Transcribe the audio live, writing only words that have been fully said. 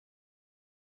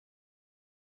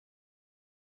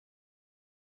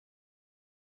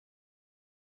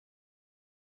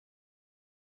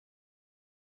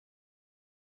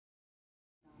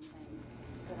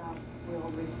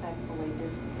respectfully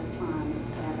decline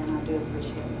that, and I do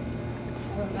appreciate it.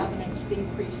 I will nominate Steve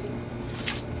Priestley.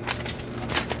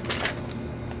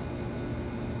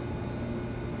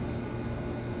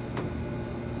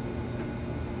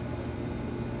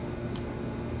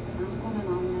 I'm going to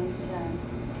nominate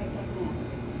KK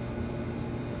Matthews.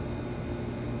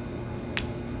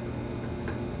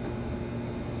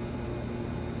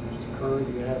 Mr. Curry,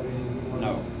 do you have anyone?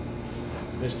 No.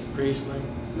 Mr. Priestley?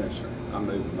 No, sir. I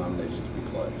move the nominations be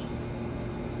closed.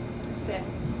 Second.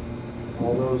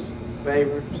 All those in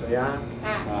favor, say aye.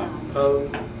 Aye.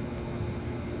 Opposed?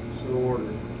 So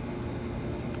ordered.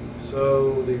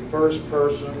 So the first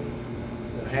person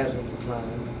that hasn't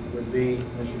declined would be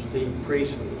Mr. Steve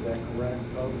Priestley. Is that correct,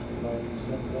 folks? Everybody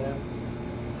accept that?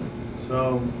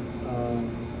 So,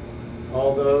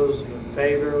 all those in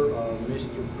favor of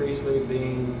Mr. Priestley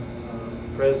being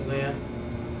president,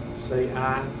 say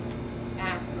aye.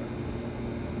 Aye.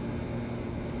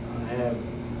 I have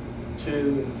 2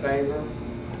 in favor.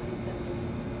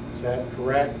 Is that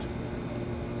correct?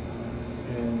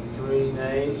 And 3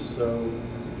 nays, so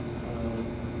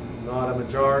not a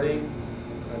majority.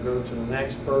 I go to the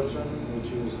next person,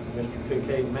 which is Mr.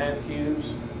 K.K.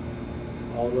 Matthews.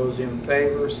 All those in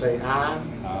favor say aye.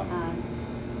 Aye.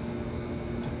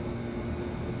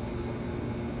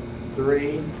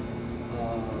 3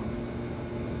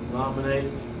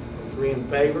 nominate, 3 in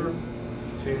favor,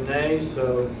 2 nays.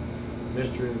 So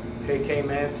Mr. K.K.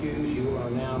 Matthews, you are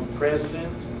now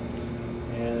president.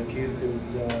 And if you could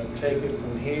take it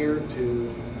from here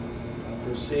to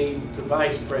proceed to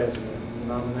vice president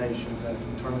nominations, I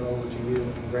can turn it over to you.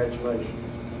 Congratulations.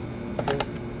 Okay.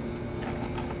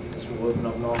 This will open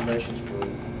up nominations for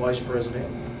vice president.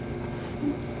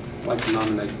 I'd like to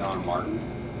nominate Don Martin.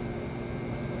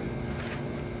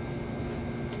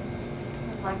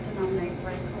 I'd like to nominate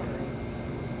Fred Curry.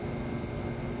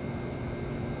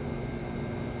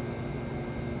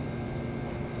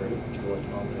 Fred, would you like to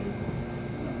nominate him?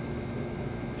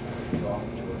 Don,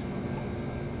 would you like to nominate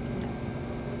him?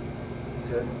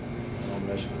 Okay.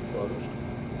 Nominations are closed.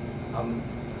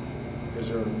 Is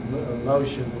there a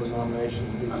motion for nominations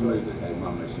to be I closed? move that the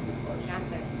nominations be closed. I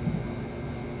second.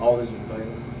 All those in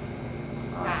favor?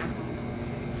 Aye.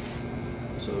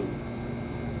 So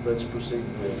let's proceed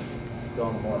with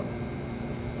Donna Martin.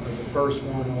 The first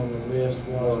one on the list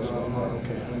was, Was Donna Martin.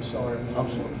 okay, I'm sorry. I'm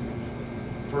sorry.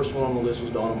 First one on the list was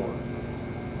Donna Martin.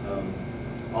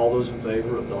 All those in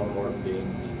favor of Donna Martin being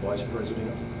the vice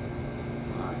president?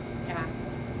 Aye. Aye.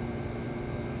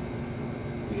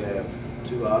 We have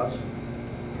 2 ayes,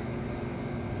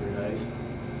 3 nays,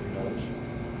 3 noes.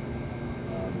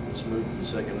 Let's move to the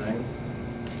second name.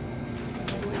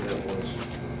 I believe that was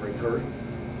Fred Curry.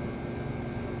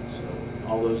 So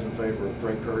all those in favor of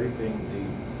Fred Curry being the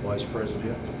vice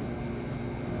president,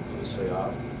 please say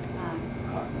aye. Aye.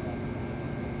 Aye.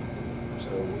 So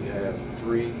we have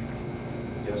 3,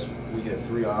 yes, we have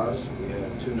 3 ayes, we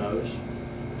have 2 noes.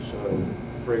 So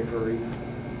Fred Curry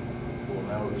will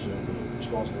now resume the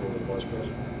responsibility of vice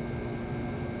president.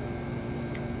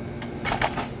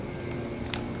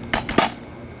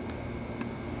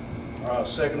 All right,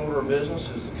 second order of business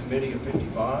is the Committee of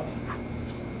 55.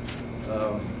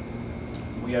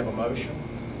 We have a motion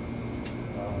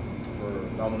for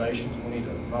nominations. We need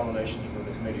nominations for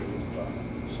the Committee of 55.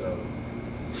 So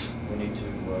we need to,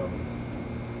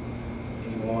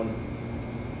 anyone?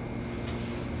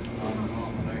 I'm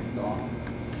nominating Don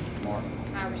Martin.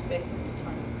 I respect your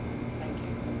decline. Thank you.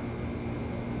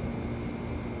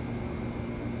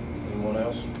 Anyone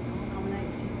else? I'll nominate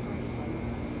Steve Priestley.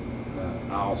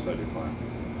 I also decline.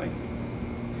 Thank you.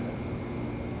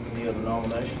 Any other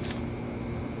nominations?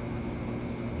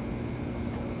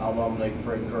 I'll nominate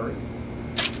Fred Curry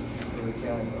for the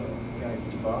County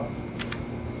 55.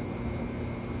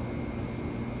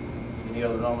 Any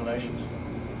other nominations?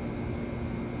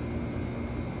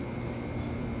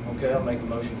 Okay, I'll make a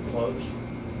motion to close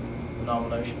the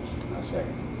nominations. I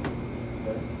second.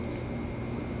 Okay.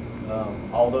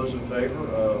 All those in favor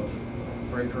of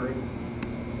Fred Curry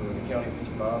for the County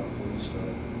 55, please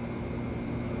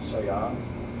say aye.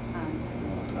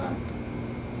 Aye.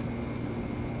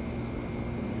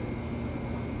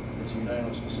 It's a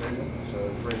unanimous decision, so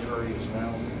Fred Curry is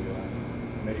now the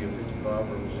Committee of 55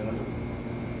 representative.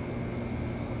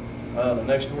 The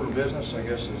next order of business, I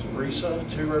guess, is RESA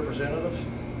 2 representative.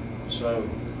 So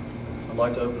I'd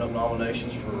like to open up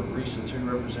nominations for RESA 2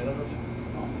 representative.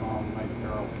 I'll nominate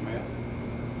Carol Smith.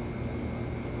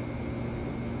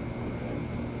 Okay.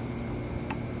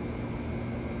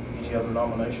 Any other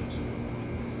nominations?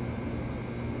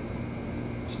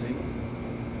 Steve?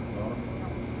 Donna?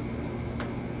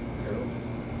 Carol?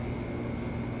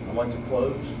 I'd like to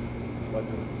close, I'd like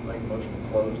to make a motion to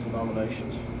close the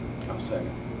nominations. I'll second.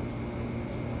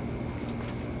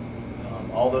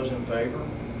 All those in favor of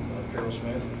Carol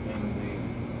Smith being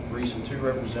the recent 2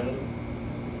 representative,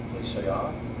 please say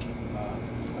aye.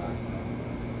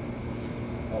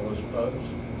 All those opposed?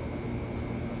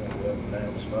 I think we have a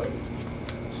unanimous vote.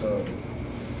 So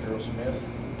Carol Smith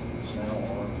is now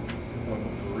on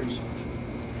appointment for recent.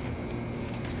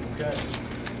 Okay.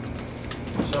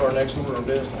 So our next order of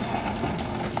business.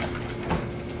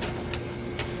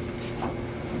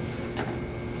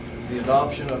 The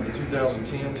adoption of the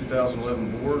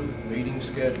 2010-2011 board meeting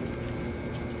schedule.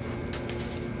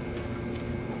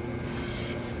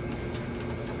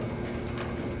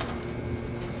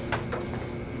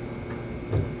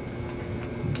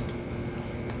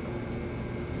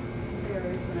 There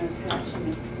is an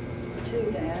attachment to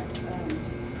that.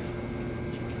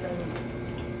 So,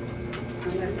 I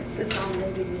know this is on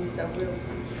review, so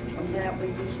from that, we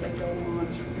usually go on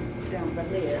down the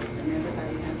list, and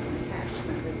everybody has an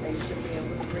attachment that they should be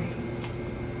able to read.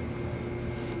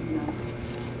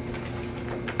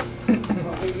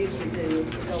 What we usually do is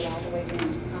to go all the way down to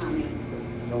finances.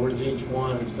 In other words, each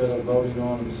one, instead of voting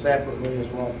on them separately, is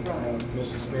what Right.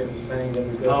 Mrs. Smith is saying, that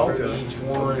we Oh, go through okay. each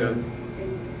one. Okay.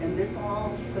 And this will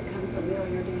all become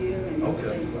familiar to you, and it'll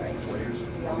Okay. be great. Well, here's-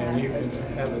 We all And you have can to-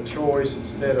 have a choice,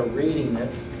 instead of reading it,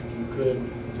 you could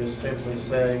just simply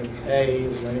say, A,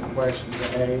 is there any questions to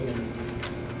A? And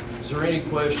Is there any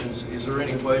questions for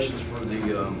the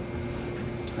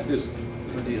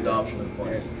adoption of the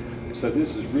plan? So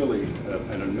this is really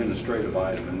an administrative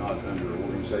item and not under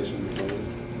organization of the board?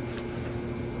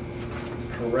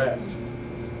 correct.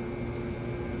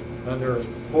 Under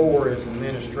 4 is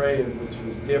administrative, which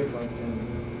is different than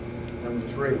number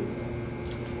 3.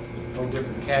 Whole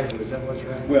different category, is that what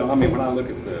you're at? Well, I mean, when I look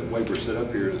at the way we're set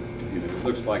up here, it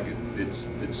looks like it's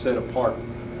set apart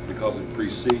because it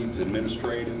precedes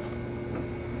administrative.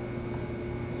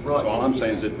 Right. So all I'm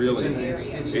saying is it really,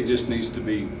 It's- it just needs to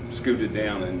be scooted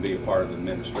down and be a part of the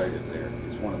administrative there.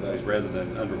 It's one of those, rather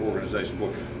than under organization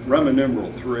board. Roman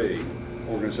numeral 3,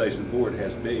 organization board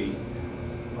has B,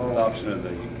 adoption of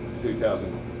the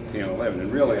 2010-11.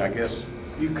 And really, I guess,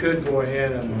 You could go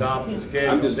ahead and adopt the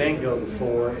schedule, I'm just- then go to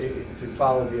 4. To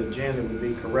follow the agenda would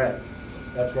be correct.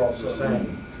 That's what I'm saying.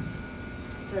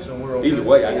 So we're okay. either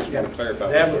way, I just Yeah, want to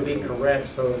clarify. that would be correct,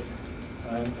 so,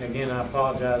 again, I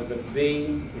apologize, but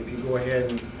B, if you go ahead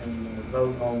and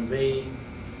vote on B,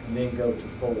 and then go to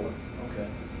 4. Okay.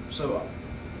 So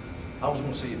I was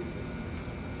going to see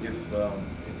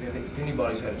if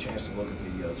anybody's had a chance to look at the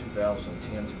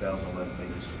 2010-2011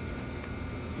 meetings,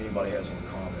 if anybody has any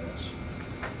comments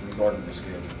regarding the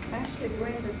schedule. Actually,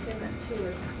 Brenda sent it to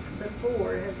us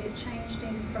before. Has it changed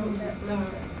any from that?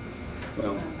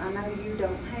 Well, I know you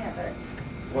don't have it.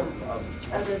 What,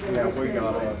 Other than Yeah, this we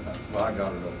got new it, one. well, I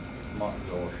got it a month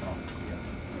ago or something.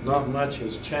 Not much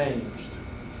has changed.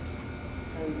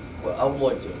 Well,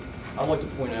 I'd like to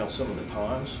point out some of the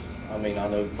times. I mean, I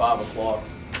know 5 o'clock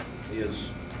is,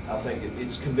 I think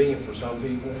it's convenient for some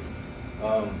people.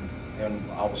 And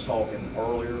I was talking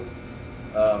earlier,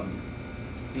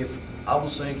 I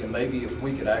was thinking maybe if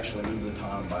we could actually move the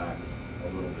time back a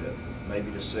little bit,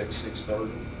 maybe to 6:30,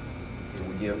 it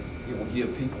would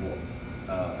give people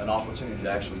an opportunity to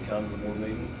actually come to the board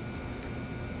meeting.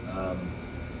 And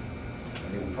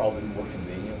it would probably be more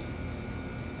convenient.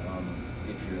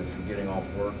 If you're getting off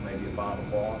work, maybe at 5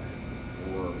 o'clock,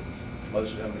 or a lot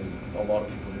of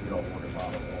people do get off work at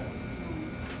 5 o'clock.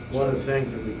 One of the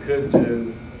things that we could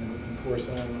do, and of course,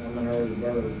 I'm an early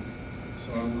bird,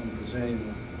 so I'm presenting a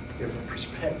different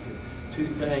perspective. 2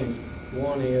 things.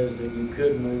 One is that you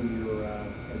could move your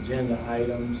agenda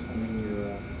items,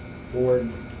 your board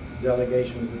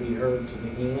delegations to be heard to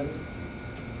the end,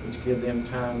 which give them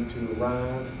time to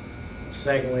arrive.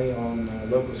 Secondly, on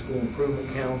local school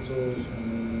improvement councils,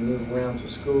 and then we move around to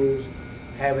schools,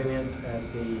 having it at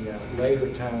the later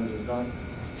times is not,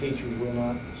 teachers will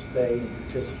not stay and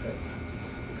participate,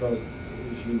 because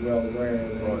as you well aware,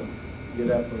 Right. they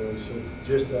get up early. So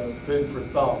just food for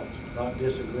thought, not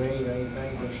disagreeing or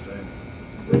anything, I just understand.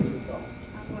 food for thought.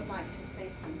 I would like to say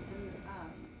something